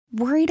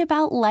Worried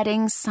about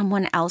letting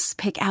someone else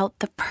pick out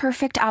the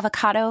perfect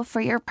avocado for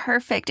your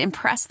perfect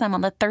impress them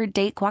on the third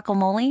date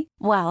guacamole?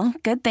 Well,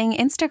 good thing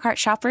Instacart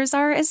shoppers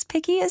are as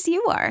picky as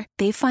you are.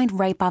 They find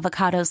ripe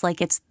avocados like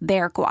it's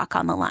their guac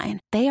on the line.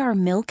 They are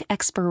milk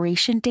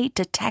expiration date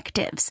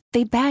detectives.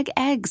 They bag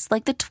eggs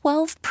like the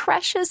 12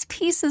 precious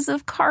pieces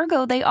of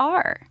cargo they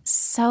are.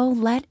 So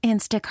let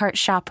Instacart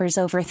shoppers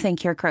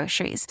overthink your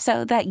groceries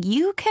so that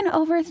you can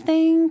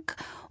overthink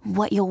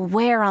what you'll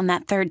wear on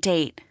that third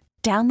date.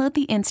 Download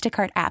the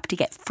Instacart app to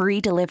get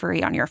free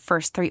delivery on your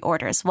first 3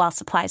 orders while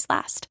supplies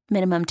last.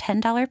 Minimum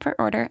 $10 per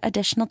order.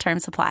 Additional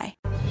terms apply.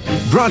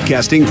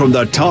 Broadcasting from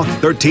the Talk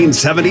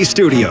 1370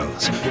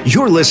 studios,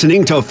 you're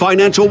listening to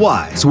Financial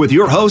Wise with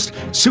your host,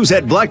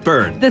 Suzette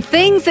Blackburn. The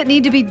things that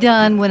need to be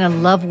done when a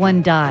loved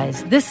one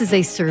dies. This is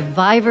a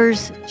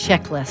survivor's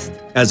checklist.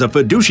 As a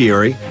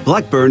fiduciary,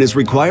 Blackburn is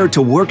required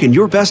to work in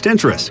your best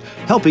interest,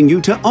 helping you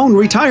to own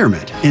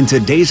retirement in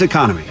today's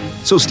economy.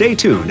 So stay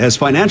tuned as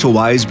Financial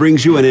Wise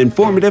brings you an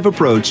informative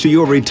approach to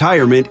your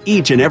retirement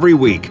each and every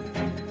week.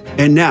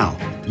 And now,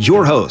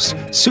 your host,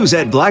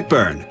 Suzette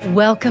Blackburn.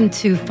 Welcome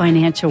to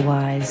Financial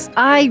Wise.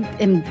 I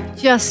am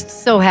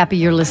just so happy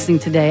you're listening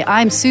today.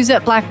 I'm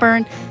Suzette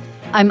Blackburn.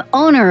 I'm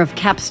owner of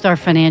Capstar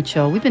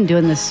Financial. We've been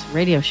doing this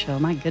radio show,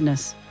 my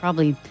goodness,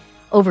 probably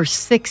over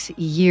 6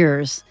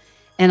 years.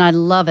 And I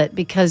love it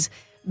because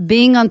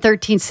being on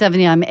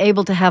 1370, I'm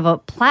able to have a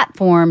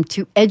platform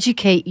to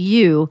educate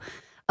you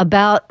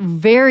about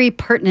very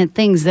pertinent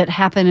things that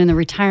happen in the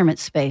retirement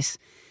space.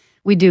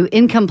 We do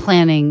income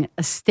planning,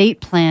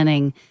 estate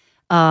planning,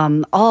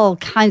 all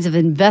kinds of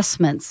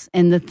investments.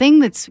 And the thing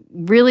that's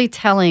really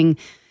telling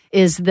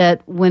is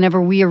that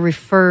whenever we are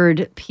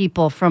referred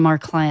people from our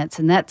clients,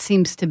 and that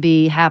seems to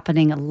be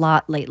happening a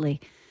lot lately.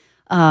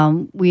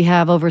 We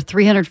have over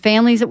 300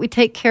 families that we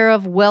take care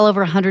of, well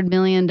over $100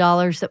 million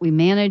that we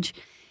manage.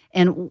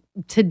 And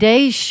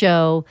today's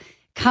show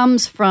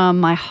comes from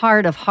my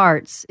heart of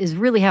hearts, is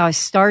really how I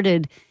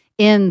started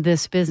in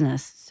this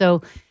business.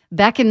 So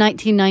back in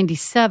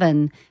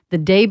 1997, the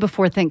day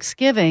before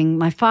Thanksgiving,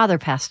 my father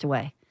passed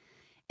away.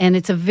 And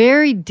it's a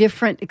very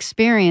different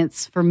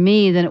experience for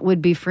me than it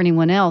would be for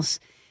anyone else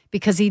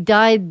because he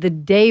died the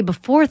day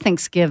before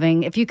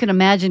Thanksgiving. If you can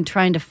imagine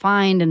trying to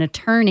find an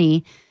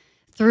attorney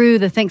through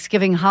the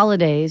Thanksgiving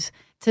holidays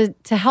to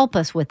help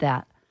us with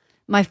that.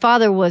 My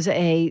father was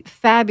a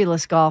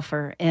fabulous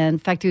golfer. And in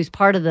fact, he was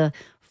part of the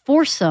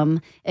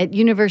foursome at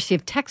University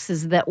of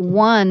Texas that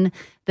won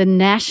the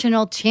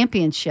national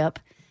championship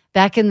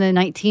back in the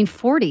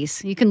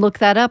 1940s. You can look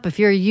that up. If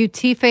you're a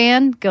UT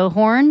fan, go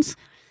Horns.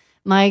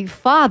 My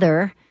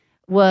father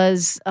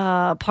was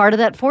part of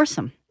that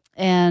foursome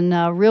and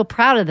real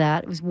proud of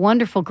that. It was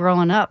wonderful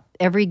growing up.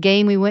 Every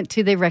game we went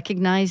to, they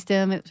recognized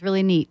him. It was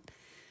really neat.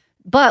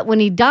 But when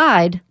he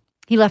died,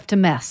 he left a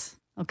mess,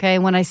 okay?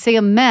 When I say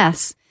a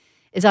mess,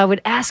 is I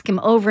would ask him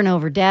over and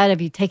over, Dad,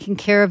 have you taken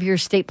care of your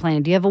estate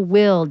plan? Do you have a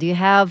will? Do you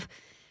have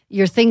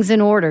your things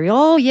in order?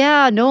 Oh,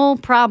 yeah, no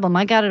problem.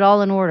 I got it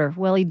all in order.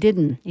 Well, he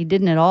didn't. He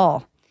didn't at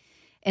all.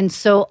 And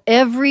so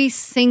every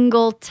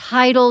single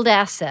titled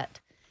asset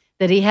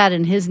that he had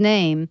in his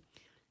name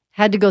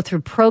had to go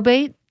through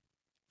probate.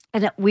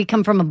 And we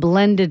come from a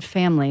blended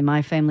family.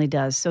 My family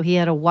does. So he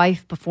had a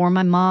wife before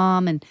my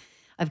mom, and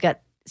I've got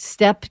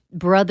step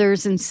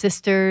brothers and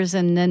sisters.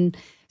 And then,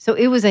 so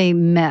it was a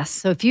mess.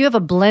 So if you have a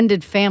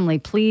blended family,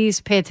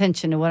 please pay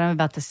attention to what I'm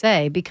about to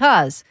say,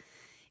 because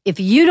if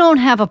you don't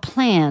have a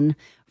plan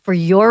for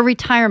your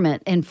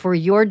retirement and for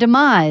your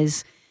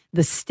demise,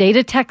 the state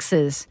of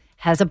Texas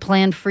has a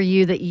plan for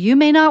you that you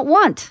may not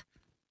want.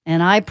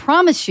 And I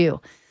promise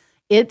you,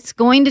 it's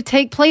going to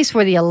take place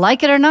whether you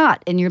like it or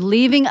not, and you're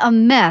leaving a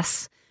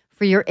mess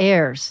for your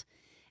heirs.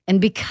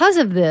 And because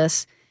of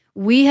this,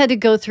 we had to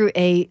go through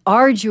a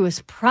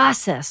arduous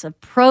process of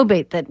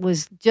probate that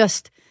was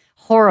just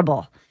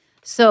horrible.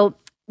 So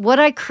what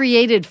I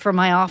created for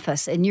my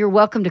office, and you're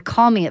welcome to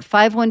call me at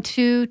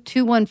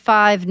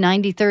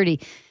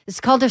 512-215-9030.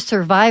 It's called a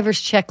survivor's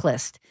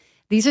checklist.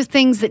 These are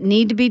things that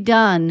need to be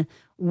done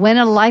when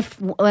a loved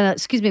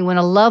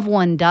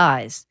one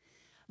dies.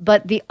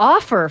 But the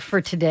offer for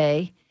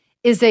today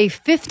is a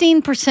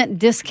 15%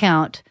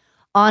 discount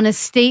on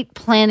estate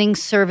planning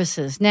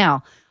services.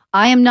 Now,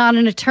 I am not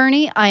an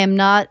attorney. I am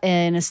not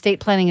an estate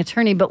planning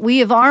attorney, but we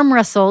have arm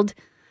wrestled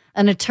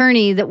an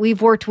attorney that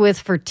we've worked with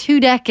for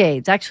 2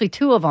 decades, actually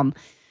 2 of them,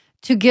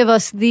 to give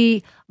us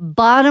the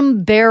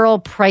bottom barrel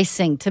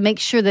pricing to make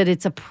sure that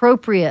it's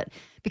appropriate,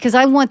 because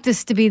I want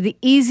this to be the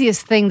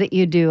easiest thing that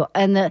you do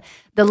and the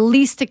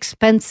least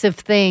expensive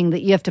thing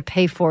that you have to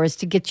pay for is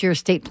to get your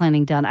estate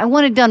planning done. I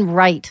want it done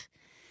right.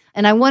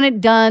 And I want it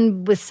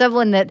done with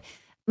someone that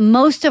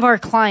most of our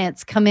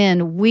clients come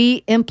in,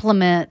 we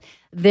implement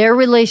their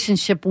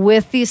relationship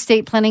with the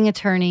estate planning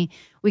attorney.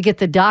 We get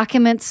the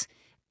documents,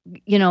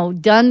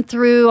 done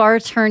through our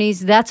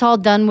attorneys. That's all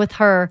done with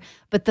her.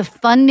 But the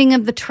funding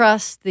of the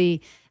trust,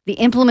 the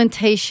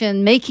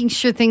implementation, making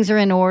sure things are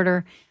in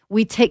order,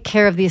 we take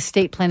care of the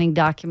estate planning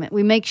document.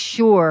 We make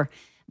sure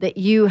that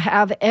you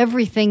have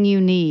everything you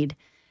need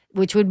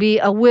which would be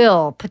a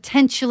will,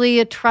 potentially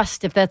a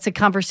trust if that's a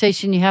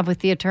conversation you have with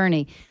the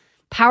attorney,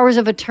 powers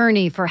of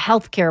attorney for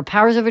healthcare,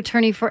 powers of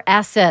attorney for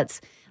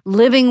assets,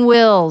 living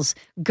wills,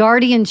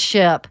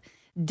 guardianship,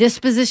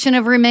 disposition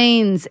of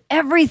remains,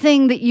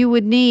 everything that you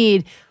would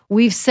need.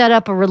 We've set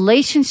up a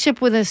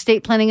relationship with an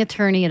estate planning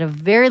attorney at a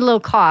very low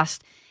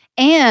cost.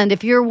 And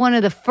if you're one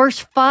of the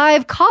first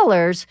 5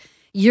 callers,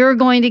 you're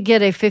going to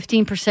get a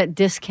 15%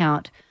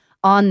 discount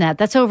on that.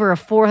 That's over a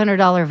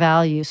 $400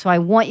 value. So I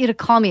want you to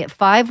call me at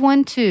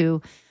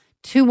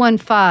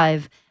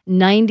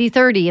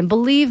 512-215-9030. And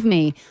believe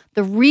me,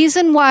 the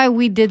reason why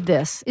we did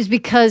this is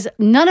because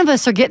none of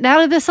us are getting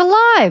out of this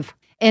alive.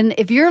 And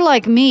if you're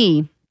like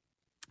me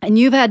and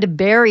you've had to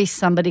bury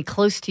somebody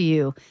close to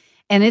you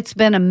and it's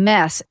been a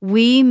mess,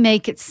 we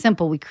make it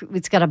simple.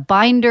 It's got a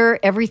binder.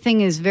 Everything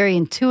is very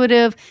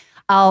intuitive.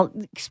 I'll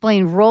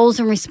explain roles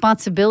and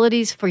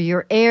responsibilities for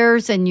your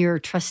heirs and your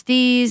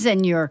trustees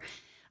and your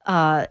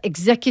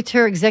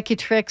executor,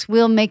 executrix.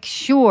 We'll make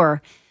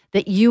sure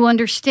that you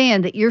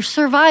understand that your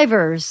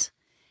survivors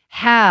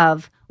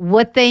have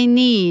what they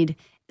need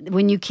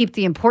when you keep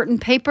the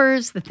important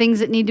papers, the things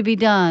that need to be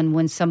done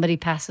when somebody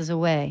passes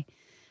away.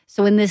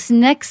 So in this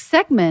next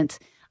segment,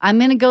 I'm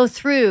going to go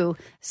through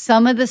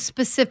some of the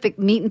specific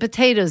meat and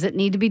potatoes that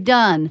need to be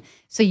done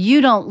so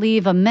you don't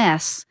leave a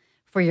mess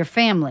for your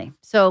family.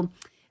 So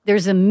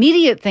there's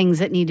immediate things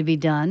that need to be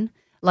done,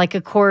 like,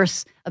 of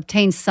course,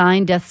 obtain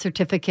signed death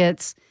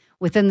certificates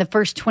within the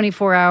first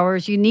 24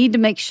 hours. You need to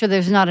make sure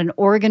there's not an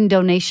organ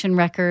donation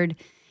record,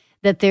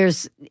 that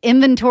there's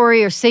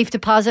inventory or safe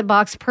deposit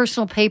box,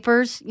 personal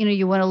papers.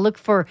 You want to look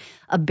for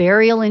a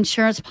burial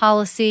insurance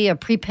policy, a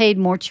prepaid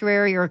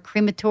mortuary or a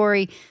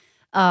crematory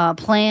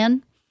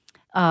plan.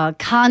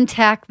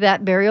 Contact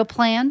that burial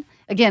plan.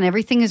 Again,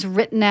 everything is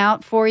written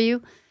out for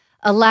you.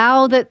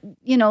 Allow that,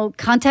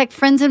 contact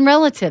friends and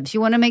relatives.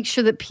 You want to make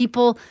sure that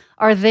people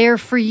are there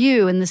for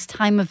you in this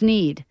time of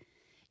need.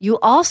 You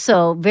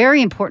also,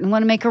 very important,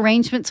 want to make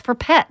arrangements for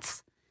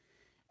pets.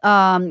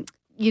 You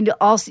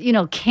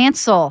also,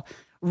 cancel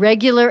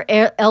regular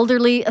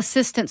elderly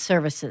assistance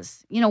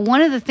services.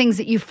 One of the things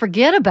that you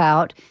forget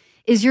about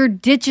is your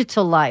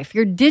digital life.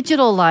 Your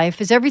digital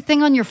life is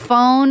everything on your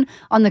phone,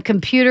 on the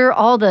computer,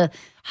 all the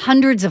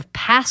hundreds of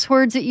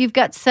passwords that you've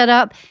got set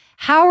up.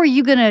 How are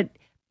you going to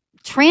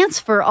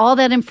transfer all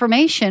that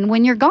information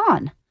when you're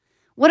gone?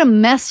 What a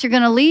mess you're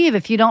going to leave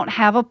if you don't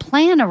have a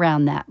plan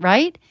around that,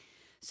 right?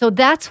 So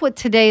that's what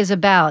today is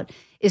about,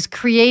 is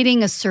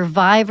creating a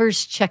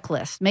survivor's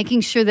checklist,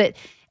 making sure that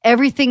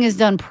everything is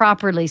done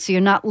properly so you're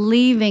not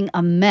leaving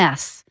a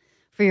mess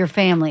for your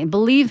family. And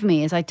believe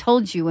me, as I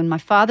told you, when my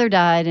father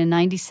died in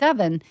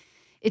 97,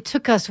 it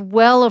took us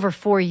well over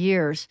 4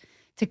 years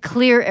to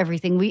clear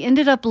everything. We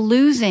ended up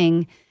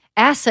losing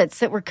assets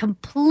that were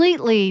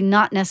completely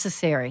not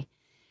necessary.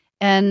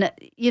 And,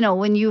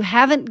 when you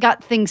haven't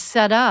got things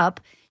set up,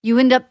 you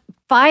end up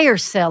fire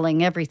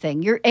selling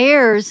everything. Your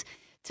heirs,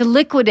 to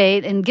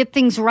liquidate and get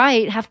things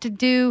right, have to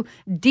do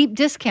deep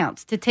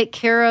discounts to take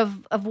care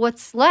of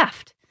what's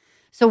left.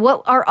 So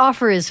what our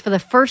offer is for the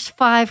first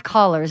 5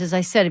 callers, as I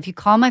said, if you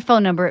call my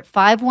phone number at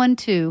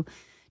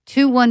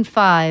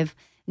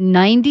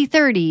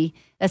 512-215-9030,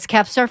 that's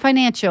Capstar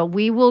Financial,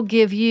 we will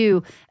give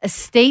you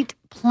estate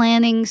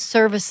planning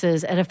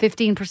services at a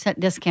 15%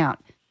 discount.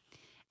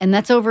 And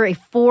that's over a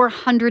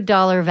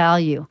 $400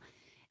 value.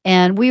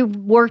 And we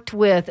worked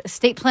with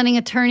estate planning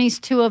attorneys,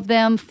 2 of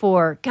them,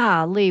 for,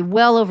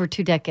 well over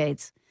 2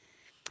 decades.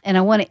 And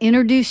I want to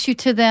introduce you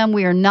to them.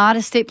 We are not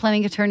estate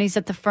planning attorneys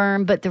at the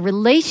firm, but the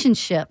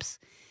relationships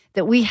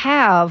that we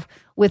have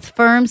with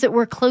firms that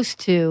we're close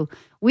to,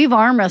 we've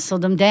arm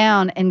wrestled them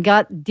down and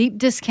got deep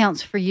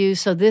discounts for you.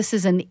 So this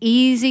is an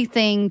easy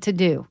thing to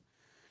do.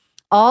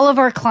 All of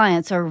our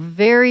clients are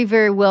very,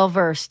 very well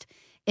versed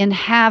in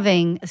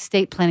having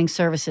estate planning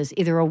services,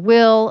 either a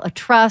will, a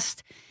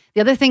trust.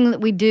 The other thing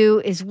that we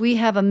do is we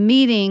have a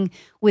meeting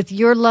with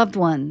your loved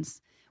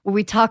ones where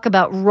we talk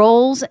about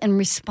roles and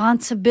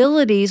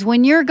responsibilities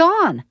when you're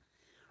gone.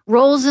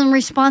 Roles and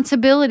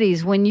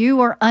responsibilities when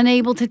you are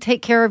unable to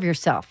take care of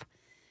yourself.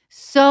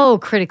 So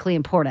critically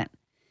important.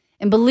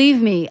 And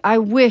believe me, I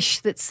wish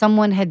that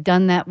someone had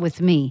done that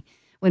with me.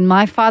 When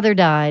my father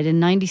died in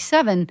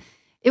 97,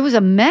 it was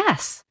a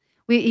mess.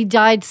 He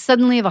died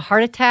suddenly of a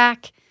heart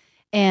attack.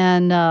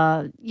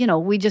 And,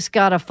 we just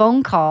got a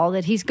phone call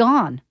that he's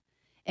gone.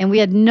 And we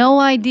had no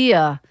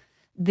idea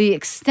the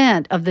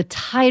extent of the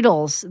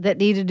titles that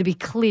needed to be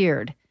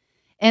cleared.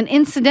 And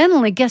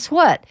incidentally, guess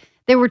what?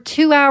 They were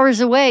 2 hours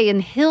away in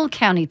Hill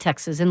County,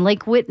 Texas, in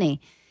Lake Whitney.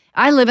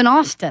 I live in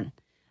Austin.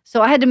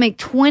 So I had to make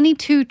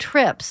 22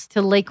 trips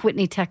to Lake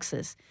Whitney,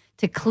 Texas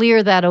to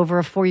clear that over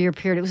a 4-year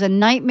period. It was a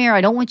nightmare.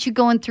 I don't want you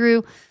going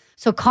through.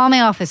 So call my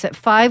office at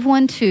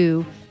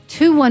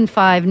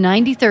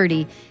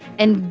 512-215-9030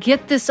 and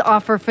get this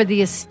offer for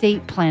the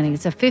estate planning.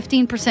 It's a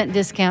 15%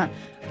 discount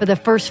for the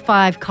first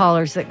 5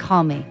 callers that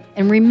call me.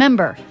 And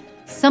remember,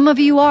 some of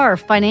you are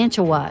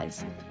financial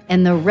wise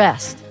and the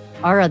rest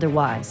are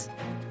otherwise.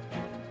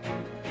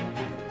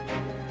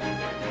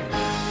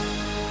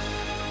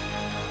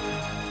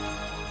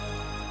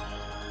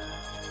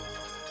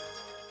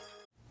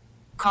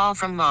 Call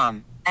from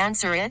mom.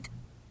 Answer it.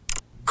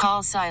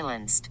 Call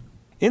silenced.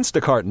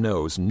 Instacart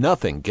knows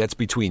nothing gets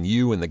between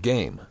you and the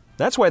game.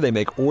 That's why they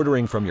make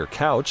ordering from your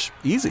couch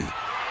easy.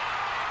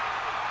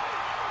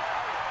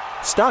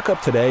 Stock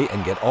up today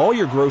and get all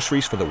your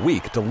groceries for the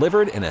week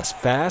delivered in as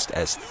fast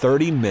as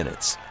 30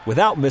 minutes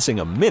without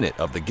missing a minute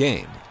of the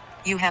game.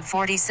 You have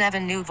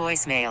 47 new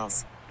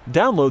voicemails.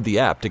 Download the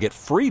app to get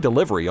free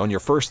delivery on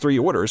your first 3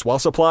 orders while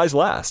supplies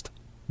last.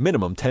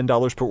 Minimum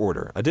 $10 per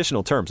order.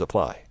 Additional terms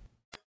apply.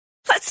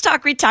 Let's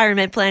talk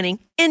retirement planning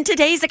in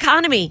today's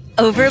economy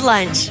over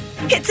lunch.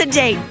 It's a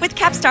date with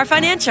Capstar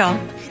Financial.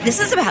 This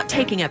is about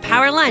taking a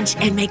power lunch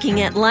and making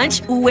it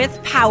lunch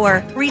with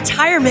power,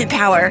 retirement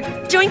power.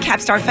 Join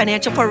Capstar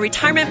Financial for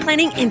retirement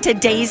planning in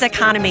today's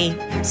economy.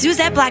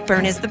 Suzette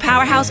Blackburn is the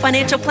powerhouse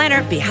financial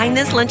planner behind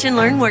this Lunch and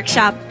Learn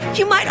workshop.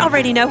 You might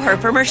already know her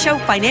from her show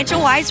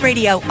Financial Wise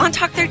Radio on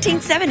Talk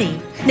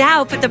 1370.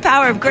 Now put the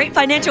power of great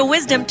financial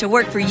wisdom to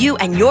work for you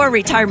and your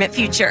retirement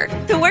future.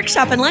 The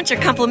workshop and lunch are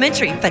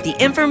complimentary, but the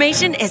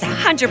information is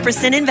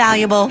 100%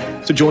 invaluable.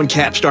 So join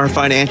Capstar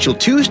Financial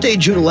Tuesday,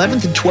 June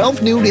 11th at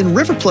 12 noon in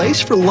River Place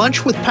for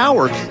Lunch with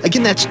Power.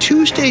 Again, that's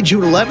Tuesday,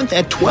 June 11th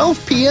at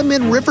 12 p.m.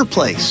 in River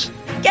Place.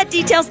 Get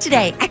details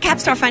today at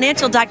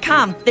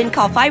capstarfinancial.com. Then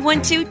call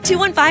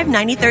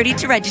 512-215-9030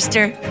 to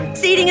register.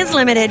 Seating is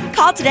limited.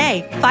 Call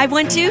today,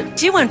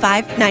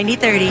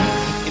 512-215-9030.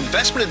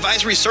 Investment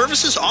advisory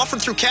services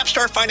offered through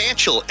Capstar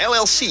Financial,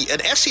 LLC, an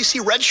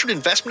SEC-registered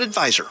investment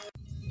advisor.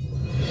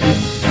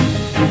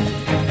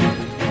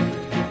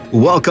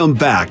 Welcome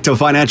back to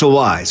Financial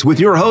Wise with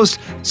your host,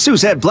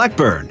 Suzette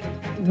Blackburn.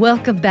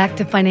 Welcome back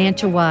to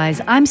Financial Wise.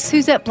 I'm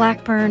Suzette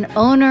Blackburn,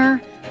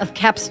 owner of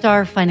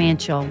Capstar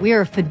Financial. We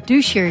are a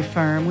fiduciary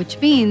firm, which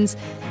means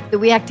that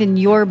we act in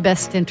your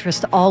best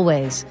interest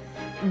always.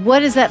 What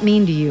does that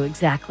mean to you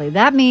exactly?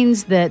 That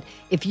means that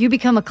if you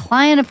become a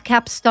client of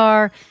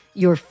Capstar,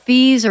 your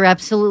fees are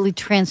absolutely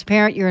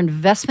transparent. Your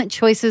investment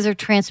choices are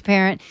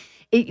transparent.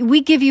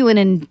 We give you an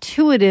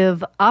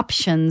intuitive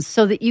options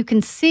so that you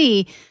can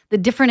see the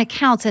different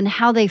accounts and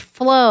how they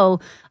flow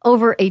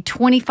over a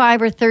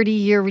 25 or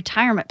 30-year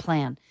retirement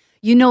plan.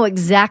 You know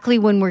exactly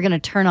when we're going to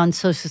turn on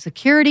Social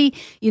Security.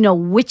 You know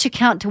which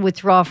account to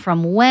withdraw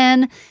from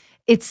when.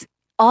 It's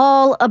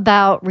all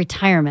about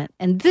retirement.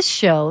 And this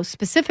show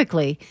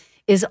specifically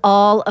is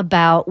all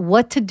about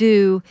what to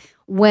do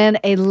when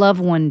a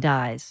loved one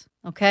dies,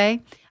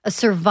 okay? A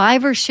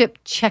survivorship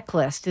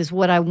checklist is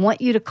what I want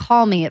you to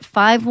call me at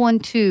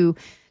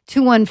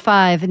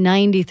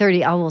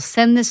 512-215-9030. I will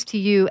send this to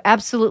you,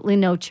 absolutely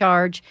no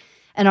charge.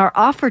 And our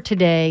offer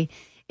today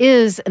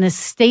is an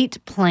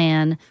estate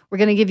plan. We're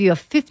going to give you a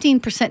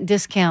 15%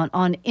 discount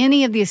on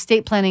any of the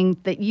estate planning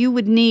that you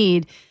would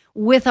need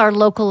with our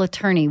local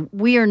attorney.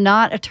 We are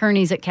not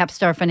attorneys at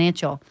Capstar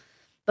Financial,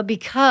 but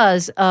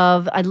because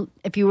of,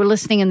 if you were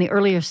listening in the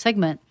earlier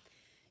segment,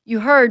 you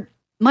heard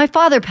my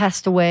father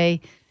passed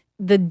away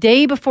the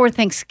day before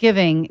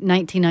Thanksgiving,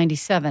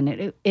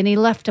 1997, and he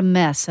left a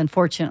mess,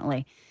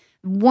 unfortunately.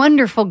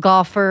 Wonderful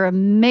golfer,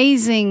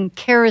 amazing,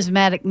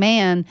 charismatic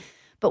man.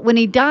 But when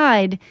he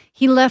died,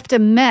 he left a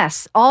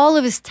mess. All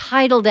of his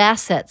titled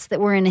assets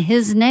that were in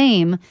his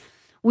name,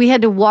 we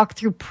had to walk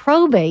through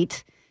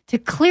probate to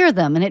clear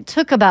them. And it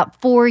took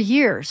about 4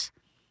 years.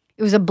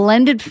 It was a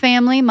blended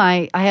family.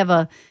 I have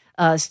a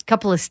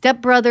couple of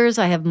stepbrothers.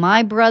 I have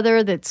my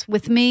brother that's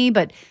with me.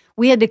 But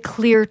we had to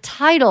clear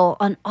title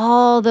on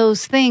all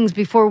those things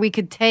before we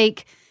could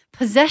take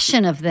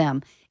possession of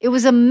them. It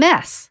was a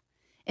mess.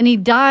 And he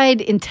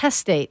died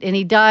intestate. And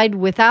he died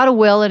without a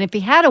will. And if he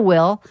had a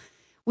will,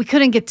 we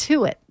couldn't get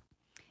to it.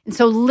 And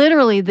so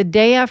literally the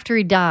day after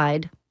he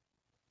died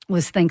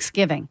was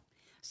Thanksgiving.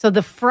 So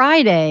the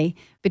Friday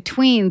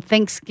between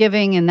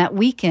Thanksgiving and that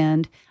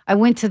weekend, I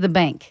went to the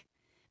bank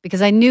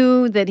because I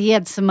knew that he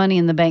had some money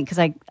in the bank because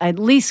I at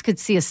least could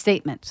see a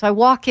statement. So I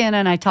walk in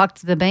and I talk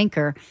to the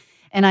banker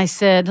and I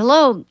said,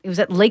 hello, it was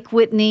at Lake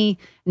Whitney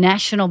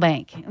National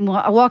Bank. And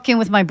I walk in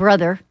with my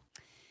brother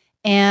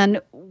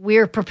and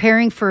we're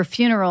preparing for a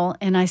funeral.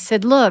 And I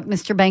said, look,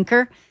 Mr.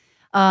 Banker,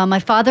 my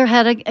father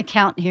had an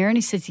account here. And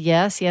he says,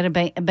 yes, he had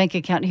a bank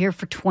account here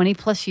for 20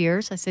 plus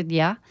years. I said,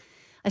 yeah.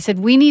 I said,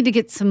 we need to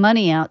get some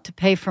money out to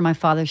pay for my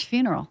father's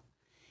funeral.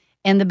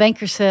 And the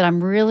banker said,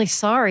 I'm really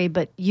sorry,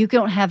 but you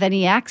don't have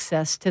any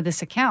access to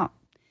this account.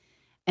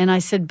 And I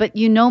said, but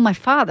you know my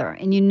father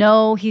and you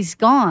know he's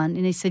gone.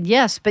 And he said,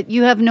 yes, but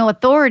you have no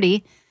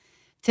authority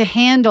to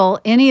handle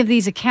any of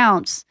these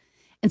accounts.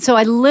 And so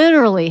I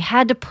literally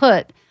had to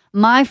put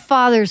my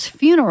father's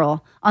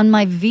funeral on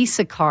my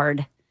Visa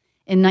card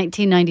in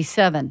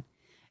 1997.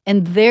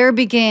 And there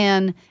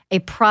began a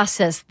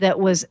process that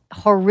was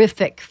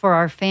horrific for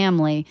our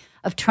family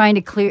of trying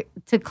to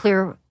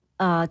clear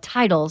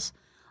titles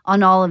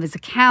on all of his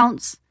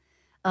accounts,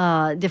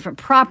 different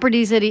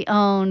properties that he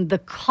owned. The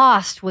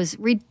cost was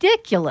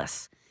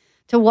ridiculous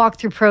to walk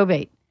through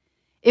probate.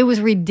 It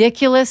was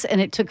ridiculous, and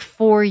it took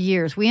 4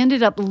 years. We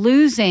ended up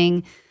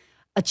losing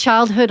a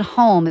childhood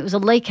home. It was a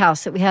lake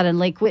house that we had in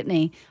Lake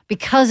Whitney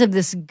because of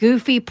this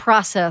goofy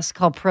process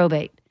called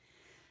probate.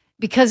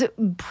 Because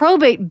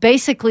probate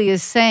basically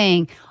is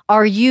saying,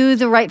 are you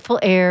the rightful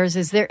heirs?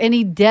 Is there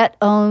any debt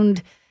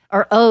owed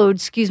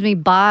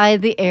by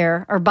the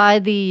heir or by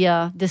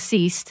the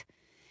deceased?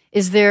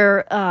 Is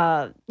there,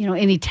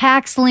 any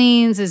tax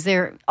liens? Is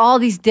there all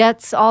these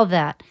debts, all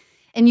that?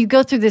 And you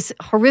go through this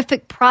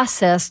horrific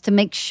process to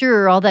make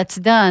sure all that's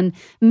done.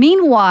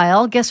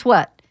 Meanwhile, guess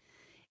what?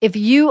 If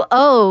you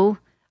owe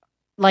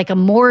like a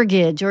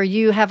mortgage, or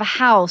you have a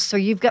house, or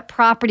you've got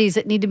properties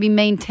that need to be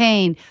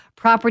maintained,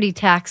 property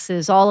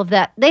taxes, all of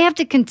that, they have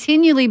to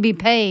continually be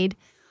paid.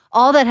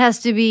 All that has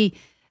to be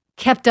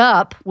kept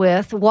up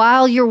with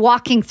while you're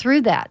walking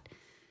through that.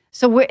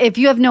 So if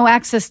you have no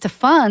access to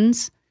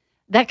funds,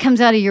 that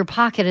comes out of your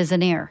pocket as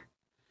an heir.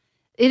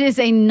 It is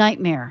a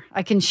nightmare.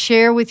 I can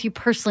share with you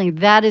personally,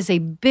 that is a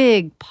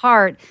big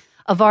part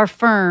of our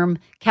firm,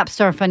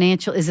 Capstar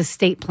Financial, is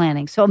estate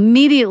planning. So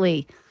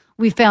immediately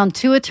we found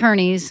 2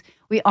 attorneys.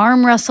 We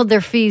arm wrestled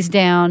their fees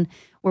down,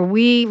 where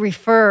we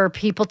refer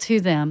people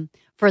to them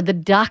for the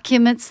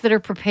documents that are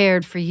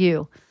prepared for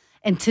you.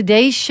 And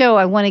today's show,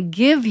 I want to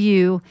give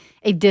you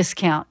a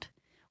discount.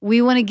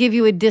 We want to give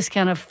you a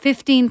discount of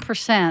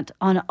 15%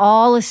 on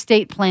all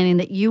estate planning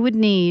that you would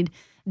need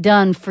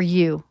done for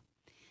you.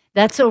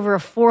 That's over a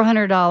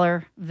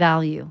 $400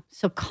 value.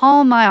 So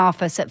call my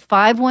office at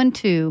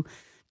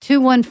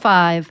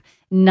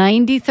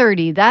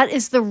 512-215-9030. That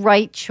is the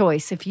right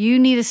choice if you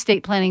need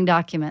estate planning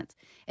documents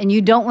and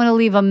you don't want to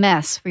leave a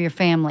mess for your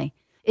family.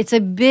 It's a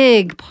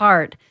big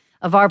part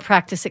of our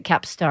practice at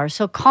Capstar.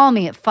 So call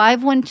me at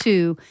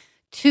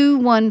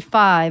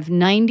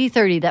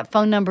 512-215-9030. That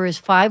phone number is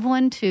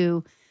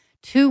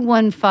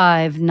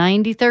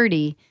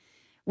 512-215-9030.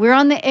 We're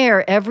on the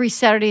air every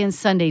Saturday and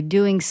Sunday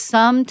doing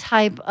some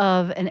type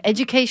of an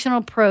educational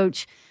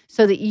approach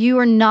so that you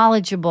are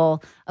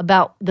knowledgeable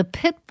about the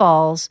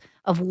pitfalls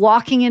of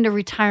walking into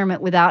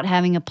retirement without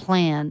having a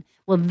plan.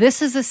 Well,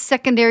 this is a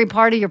secondary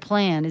part of your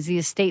plan, is the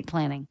estate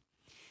planning.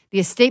 The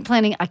estate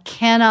planning, I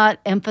cannot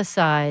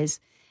emphasize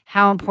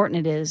how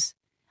important it is.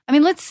 I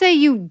mean, let's say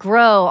you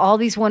grow all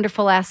these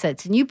wonderful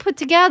assets and you put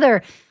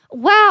together,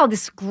 wow,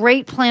 this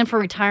great plan for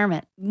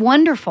retirement.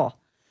 Wonderful.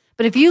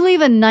 But if you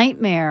leave a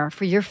nightmare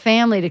for your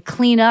family to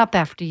clean up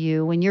after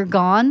you when you're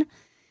gone,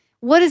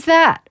 what is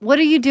that? What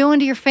are you doing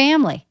to your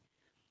family?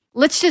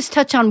 Let's just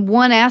touch on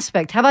one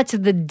aspect. How about to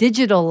the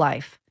digital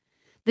life?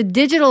 The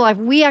digital life,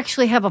 we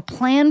actually have a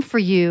plan for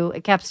you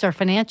at Capstar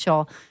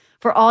Financial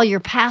for all your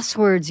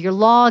passwords, your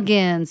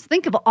logins.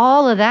 Think of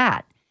all of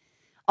that.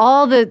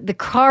 All the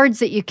cards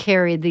that you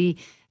carry,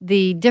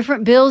 the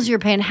different bills you're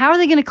paying. How are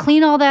they going to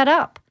clean all that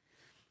up?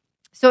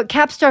 So at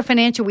Capstar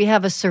Financial, we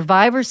have a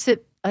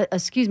survivorship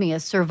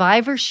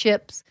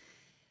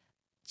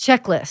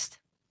checklist.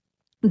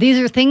 These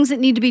are things that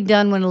need to be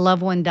done when a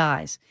loved one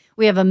dies.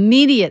 We have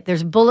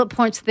there's bullet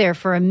points there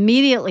for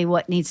immediately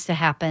what needs to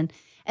happen.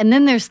 And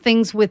then there's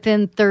things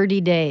within 30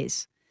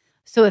 days.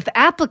 So if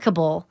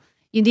applicable,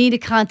 you need to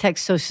contact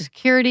Social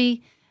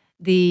Security,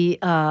 the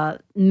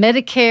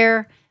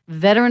Medicare,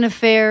 Veteran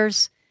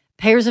Affairs,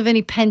 payers of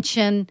any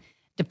pension,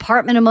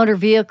 Department of Motor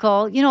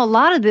Vehicle. You know, a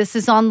lot of this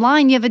is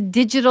online. You have a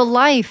digital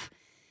life.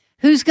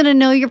 Who's going to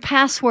know your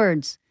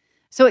passwords?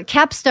 So at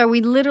Capstar,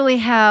 we literally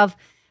have,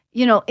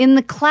 in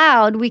the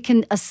cloud, we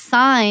can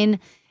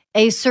assign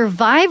a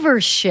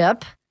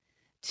survivorship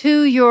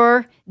to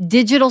your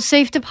digital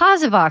safe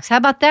deposit box. How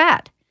about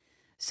that?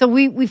 So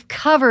we've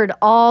covered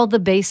all the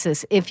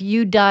bases if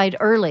you died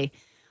early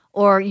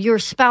or your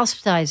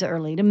spouse dies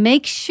early to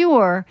make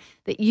sure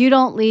that you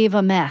don't leave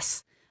a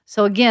mess.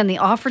 So again, the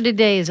offer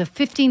today is a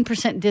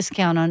 15%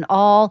 discount on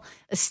all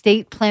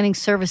estate planning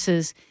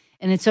services,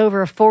 and it's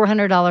over a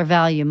 $400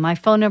 value. My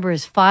phone number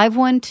is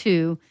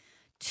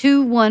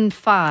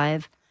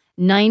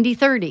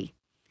 512-215-9030.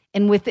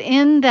 And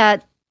within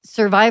that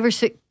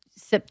survivorship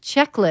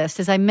checklist,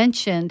 as I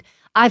mentioned,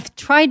 I've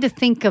tried to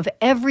think of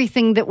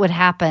everything that would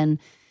happen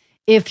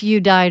if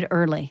you died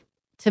early.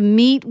 To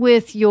meet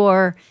with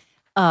your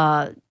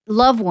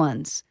loved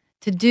ones,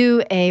 to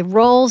do a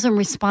roles and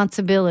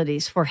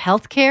responsibilities for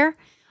healthcare,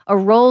 or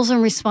roles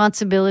and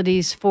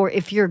responsibilities for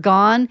if you're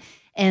gone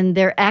and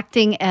they're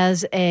acting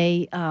as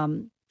a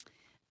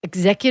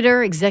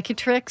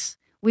executrix.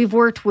 We've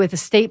worked with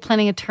estate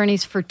planning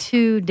attorneys for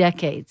 2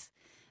 decades.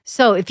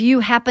 So if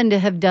you happen to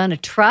have done a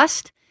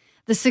trust,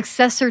 the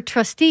successor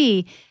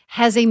trustee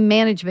has a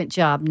management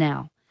job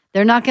now.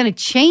 They're not going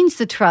to change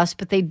the trust,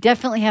 but they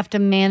definitely have to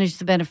manage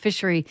the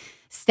beneficiary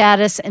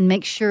status and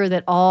make sure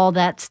that all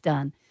that's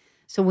done.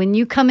 So when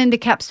you come into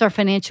Capstar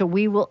Financial,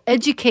 we will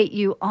educate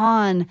you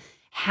on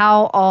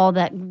how all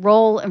that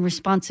role and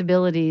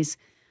responsibilities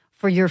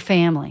for your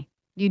family.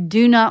 You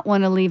do not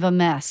want to leave a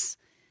mess.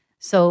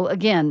 So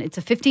again, it's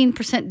a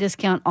 15%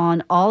 discount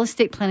on all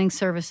estate planning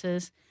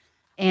services.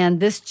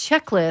 And this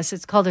checklist,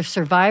 it's called a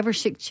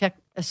survivorship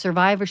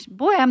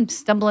boy, I'm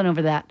stumbling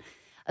over that.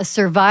 A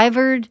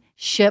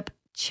survivorship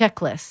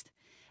checklist.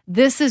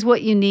 This is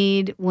what you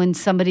need when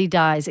somebody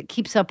dies. It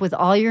keeps up with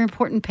all your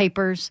important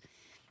papers,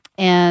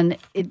 and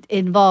it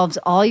involves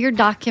all your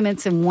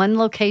documents in one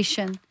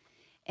location.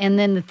 And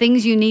then the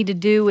things you need to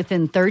do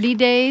within 30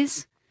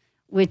 days,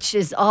 which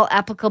is all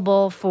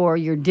applicable for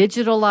your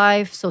digital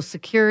life, Social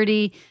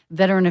Security,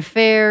 Veteran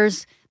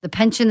Affairs, the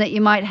pension that you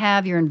might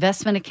have, your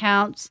investment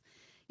accounts,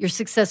 your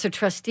successor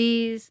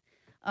trustees,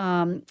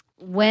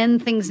 when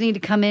things need to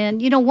come in.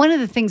 You know, one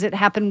of the things that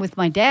happened with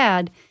my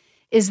dad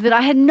is that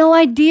I had no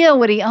idea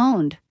what he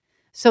owned.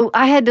 So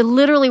I had to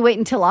literally wait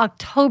until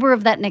October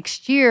of that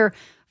next year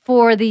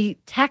for the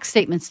tax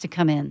statements to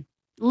come in.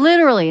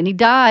 Literally. And he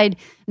died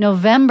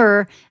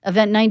November of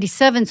that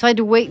 97. So I had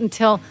to wait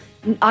until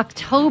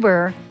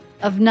October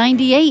of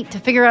 98 to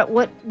figure out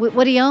what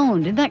he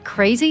owned. Isn't that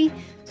crazy?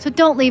 So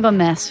don't leave a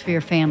mess for your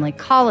family.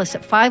 Call us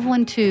at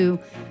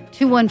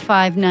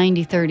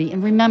 512-215-9030.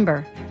 And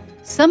remember,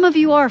 some of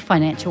you are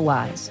financial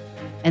wise,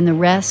 and the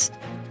rest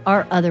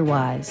are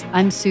otherwise.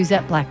 I'm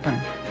Suzette Blackburn.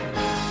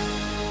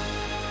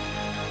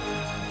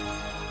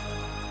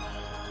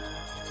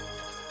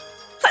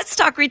 Let's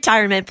talk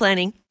retirement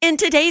planning in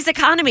today's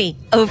economy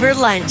over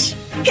lunch.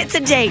 It's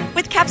a date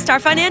with Capstar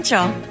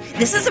Financial.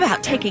 This is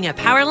about taking a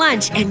power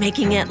lunch and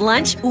making it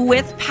lunch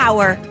with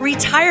power,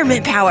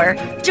 retirement power.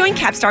 Join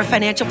Capstar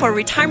Financial for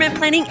retirement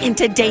planning in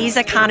today's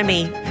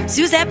economy.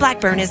 Suzette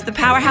Blackburn is the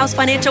powerhouse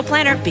financial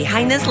planner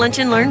behind this Lunch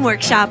and Learn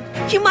workshop.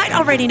 You might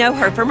already know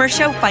her from her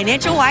show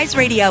Financial Wise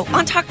Radio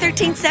on Talk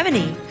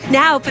 1370.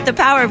 Now put the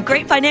power of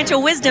great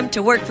financial wisdom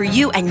to work for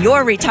you and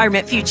your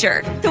retirement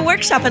future. The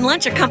workshop and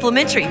lunch are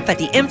complimentary, but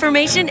the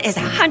information is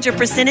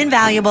 100%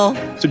 invaluable.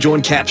 So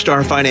join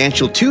Capstar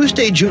Financial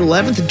Tuesday, June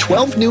 11th at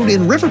 12 noon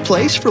in River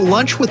Place for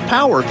Lunch with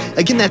Power.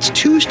 Again, that's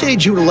Tuesday,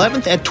 June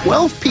 11th at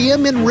 12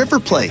 p.m. in River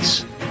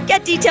Place.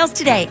 Get details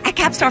today at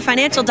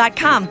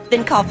capstarfinancial.com.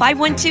 Then call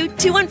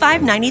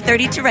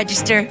 512-215-9030 to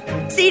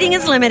register. Seating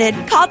is limited.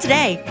 Call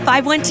today,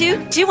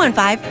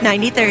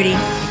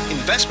 512-215-9030.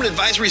 Investment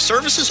advisory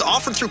services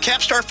offered through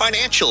Capstar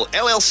Financial,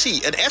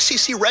 LLC, an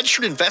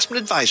SEC-registered investment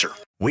advisor.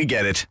 We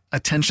get it.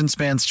 Attention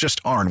spans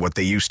just aren't what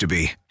they used to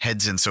be.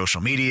 Heads in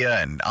social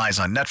media and eyes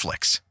on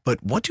Netflix.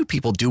 But what do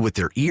people do with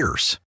their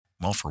ears?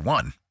 Well, for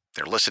one,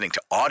 they're listening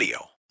to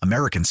audio.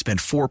 Americans spend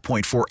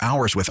 4.4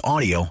 hours with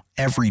audio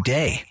every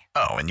day.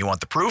 Oh, and you want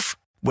the proof?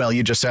 Well,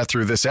 you just sat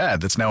through this ad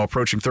that's now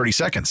approaching 30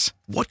 seconds.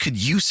 What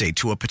could you say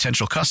to a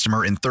potential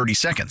customer in 30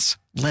 seconds?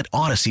 Let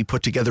Odyssey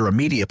put together a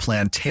media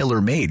plan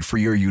tailor-made for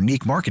your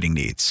unique marketing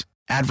needs.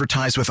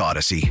 Advertise with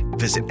Odyssey.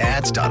 Visit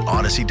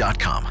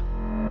ads.odyssey.com.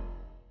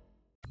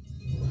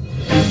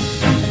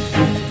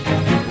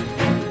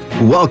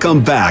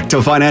 Welcome back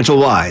to Financial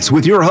Wise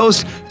with your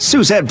host,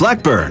 Suzette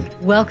Blackburn.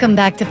 Welcome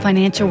back to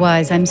Financial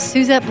Wise. I'm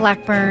Suzette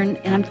Blackburn,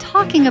 and I'm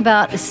talking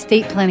about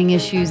estate planning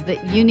issues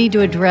that you need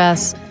to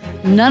address.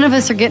 None of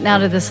us are getting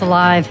out of this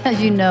alive, as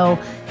you know,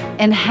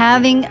 and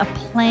having a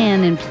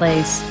plan in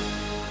place.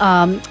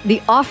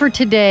 The offer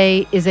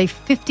today is a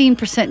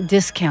 15%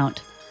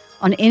 discount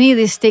on any of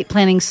the estate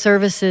planning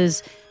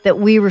services that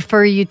we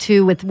refer you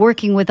to with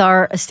working with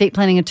our estate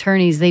planning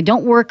attorneys. They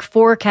don't work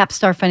for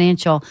Capstar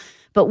Financial,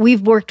 but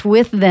we've worked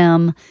with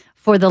them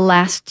for the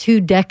last 2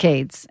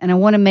 decades, and I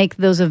want to make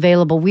those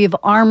available. We have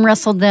arm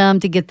wrestled them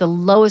to get the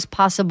lowest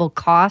possible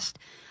cost.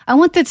 I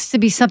want this to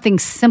be something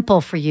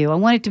simple for you. I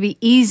want it to be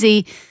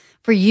easy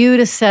for you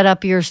to set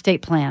up your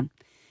estate plan.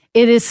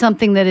 It is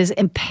something that is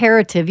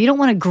imperative. You don't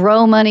want to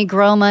grow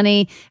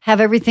money, have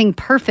everything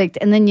perfect,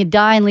 and then you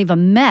die and leave a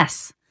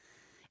mess.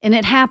 And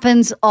it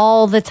happens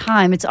all the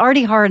time. It's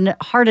already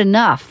hard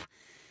enough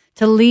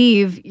to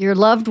leave your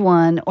loved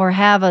one or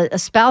have a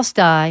spouse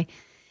die.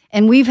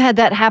 And we've had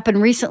that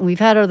happen recently. We've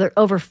had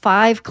over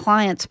 5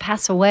 clients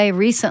pass away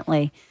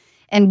recently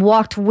and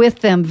walked with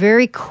them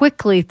very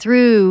quickly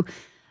through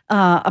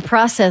a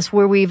process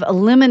where we've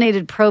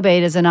eliminated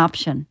probate as an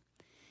option.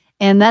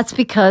 And that's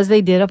because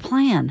they did a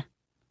plan.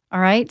 All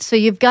right? So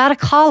you've got to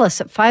call us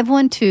at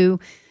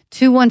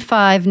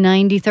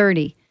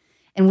 512-215-9030.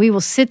 And we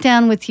will sit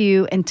down with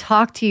you and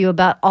talk to you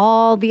about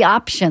all the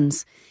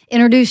options,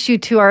 introduce you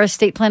to our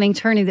estate planning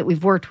attorney that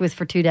we've worked with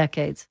for 2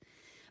 decades.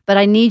 But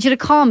I need you to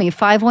call me,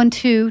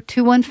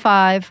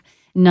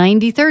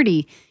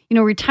 512-215-9030. You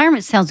know,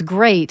 retirement sounds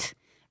great,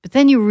 but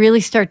then you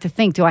really start to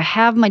think, do I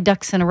have my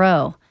ducks in a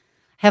row?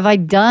 Have I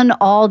done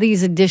all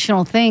these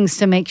additional things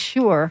to make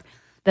sure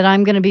that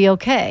I'm going to be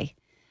okay?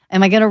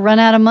 Am I going to run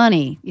out of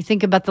money? You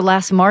think about the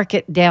last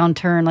market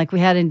downturn like we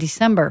had in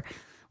December.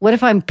 What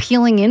if I'm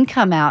peeling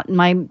income out and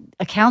my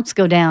accounts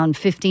go down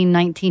 15,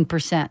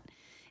 19%?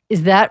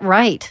 Is that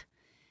right?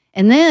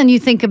 And then you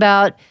think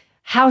about,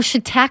 how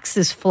should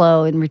taxes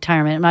flow in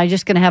retirement? Am I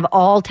just going to have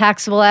all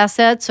taxable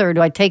assets, or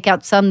do I take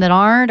out some that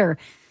aren't? Or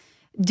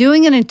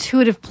doing an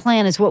intuitive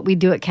plan is what we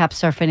do at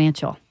Capstar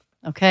Financial.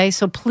 Okay,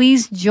 so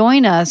please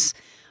join us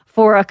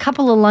for a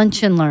couple of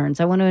lunch and learns.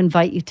 I want to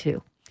invite you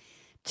to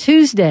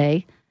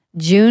Tuesday,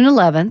 June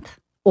 11th,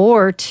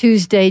 or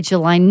Tuesday,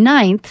 July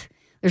 9th.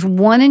 There's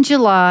one in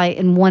July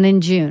and one in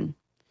June.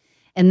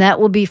 And that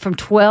will be from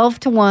 12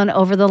 to 1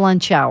 over the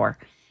lunch hour.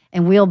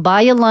 And we'll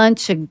buy you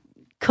lunch, a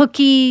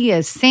cookie,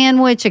 a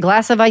sandwich, a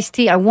glass of iced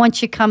tea. I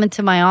want you coming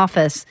to my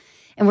office.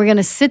 And we're going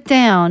to sit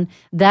down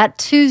that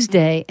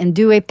Tuesday and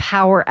do a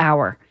power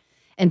hour.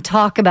 and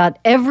talk about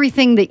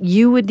everything that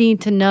you would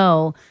need to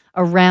know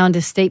around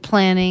estate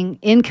planning,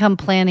 income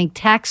planning,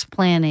 tax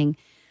planning,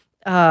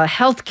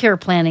 healthcare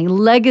planning,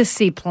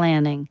 legacy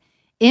planning,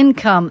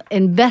 income,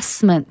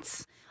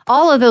 investments.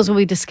 All of those will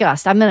be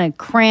discussed. I'm going to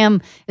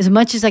cram as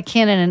much as I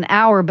can in an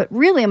hour, but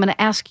really I'm going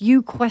to ask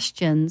you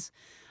questions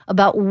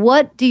about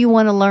what do you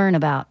want to learn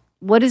about?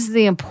 What is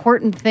the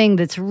important thing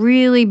that's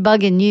really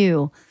bugging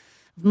you?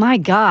 My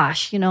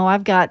gosh,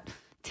 I've got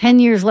 10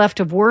 years left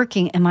of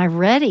working. Am I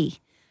ready?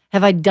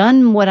 Have I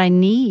done what I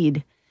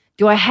need?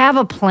 Do I have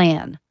a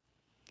plan?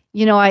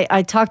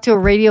 I talked to a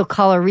radio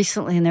caller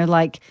recently and they're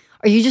like,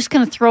 are you just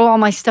going to throw all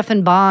my stuff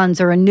in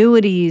bonds or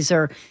annuities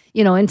or,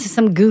 into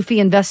some goofy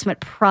investment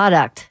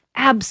product?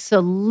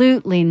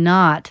 Absolutely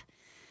not.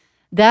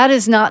 That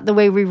is not the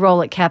way we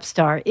roll at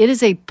Capstar. It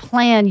is a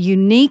plan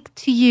unique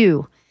to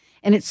you.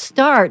 And it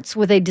starts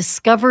with a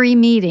discovery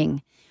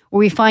meeting where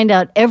we find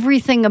out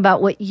everything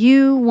about what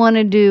you want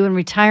to do in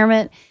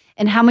retirement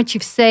and how much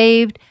you've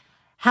saved,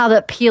 how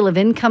that pile of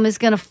income is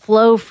going to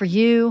flow for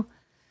you,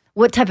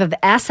 what type of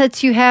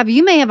assets you have.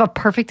 You may have a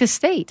perfect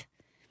estate.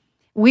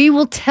 We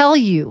will tell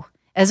you,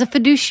 as a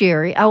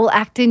fiduciary, I will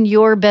act in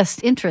your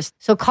best interest.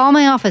 So call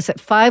my office at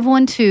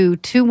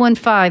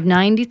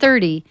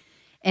 512-215-9030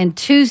 and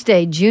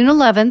Tuesday, June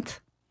 11th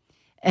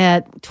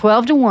at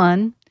 12 to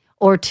 1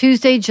 or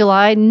Tuesday,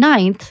 July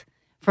 9th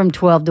from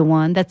 12 to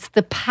 1. That's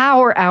the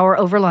power hour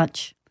over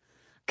lunch.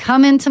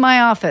 Come into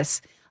my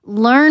office.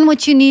 Learn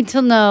what you need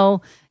to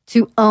know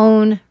to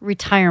own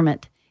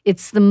retirement.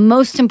 It's the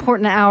most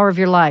important hour of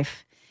your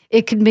life.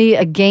 It could be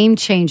a game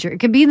changer. It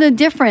could be the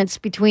difference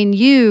between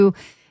you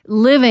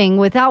living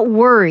without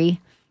worry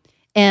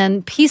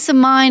and peace of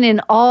mind in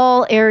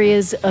all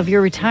areas of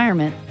your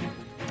retirement.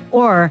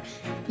 Or,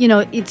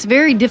 it's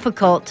very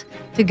difficult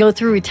to go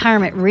through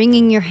retirement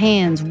wringing your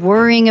hands,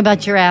 worrying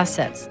about your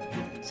assets.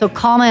 So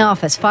call my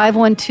office,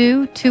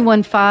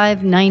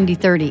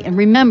 512-215-9030. And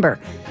remember,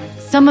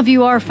 some of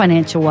you are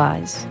financial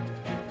wise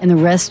and the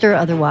rest are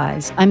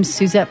otherwise. I'm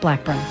Suzette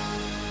Blackburn.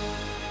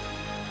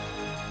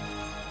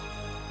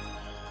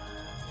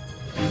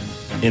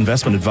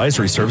 Investment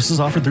advisory services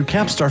offered through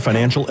Capstar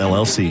Financial,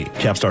 LLC.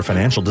 Capstar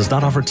Financial does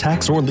not offer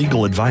tax or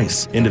legal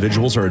advice.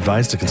 Individuals are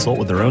advised to consult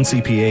with their own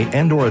CPA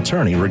and or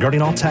attorney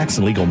regarding all tax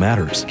and legal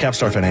matters.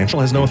 Capstar Financial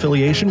has no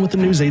affiliation with the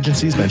news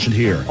agencies mentioned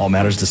here. All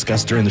matters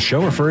discussed during the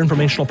show are for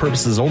informational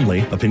purposes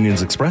only.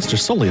 Opinions expressed are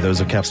solely those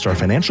of Capstar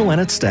Financial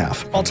and its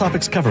staff. All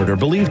topics covered are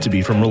believed to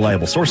be from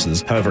reliable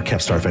sources. However,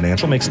 Capstar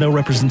Financial makes no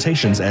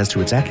representations as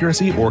to its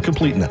accuracy or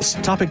completeness.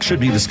 Topics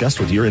should be discussed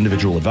with your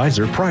individual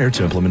advisor prior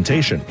to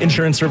implementation.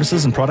 Insurance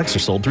services and products are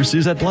sold through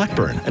Suzette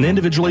Blackburn, an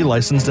individually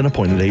licensed and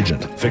appointed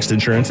agent. Fixed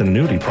insurance and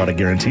annuity product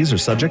guarantees are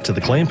subject to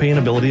the claim paying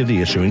ability of the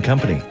issuing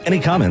company. Any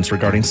comments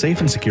regarding safe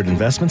and secured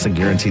investments and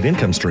guaranteed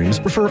income streams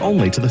refer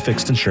only to the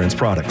fixed insurance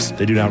products.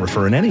 They do not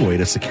refer in any way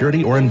to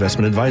security or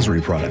investment advisory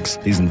products.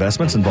 These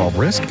investments involve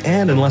risk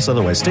and, unless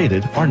otherwise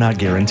stated, are not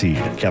guaranteed.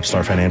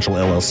 Capstar Financial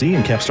LLC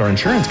and Capstar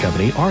Insurance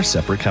Company are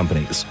separate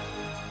companies.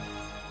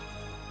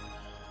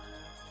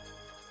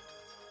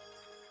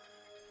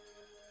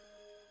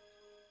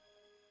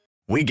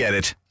 We get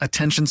it.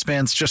 Attention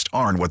spans just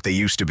aren't what they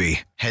used to be.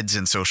 Heads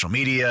in social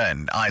media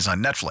and eyes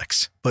on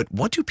Netflix. But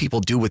what do people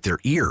do with their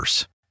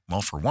ears?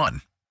 Well, for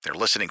one, they're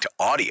listening to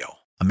audio.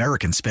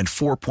 Americans spend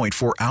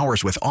 4.4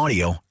 hours with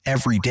audio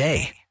every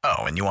day. Oh,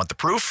 and you want the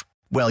proof?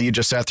 Well, you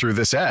just sat through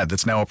this ad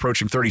that's now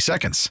approaching 30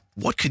 seconds.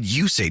 What could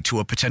you say to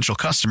a potential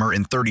customer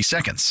in 30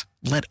 seconds?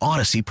 Let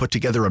Odyssey put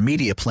together a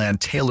media plan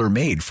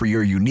tailor-made for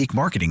your unique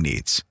marketing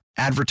needs.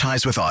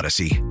 Advertise with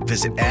Odyssey.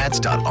 Visit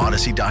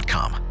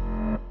ads.odyssey.com.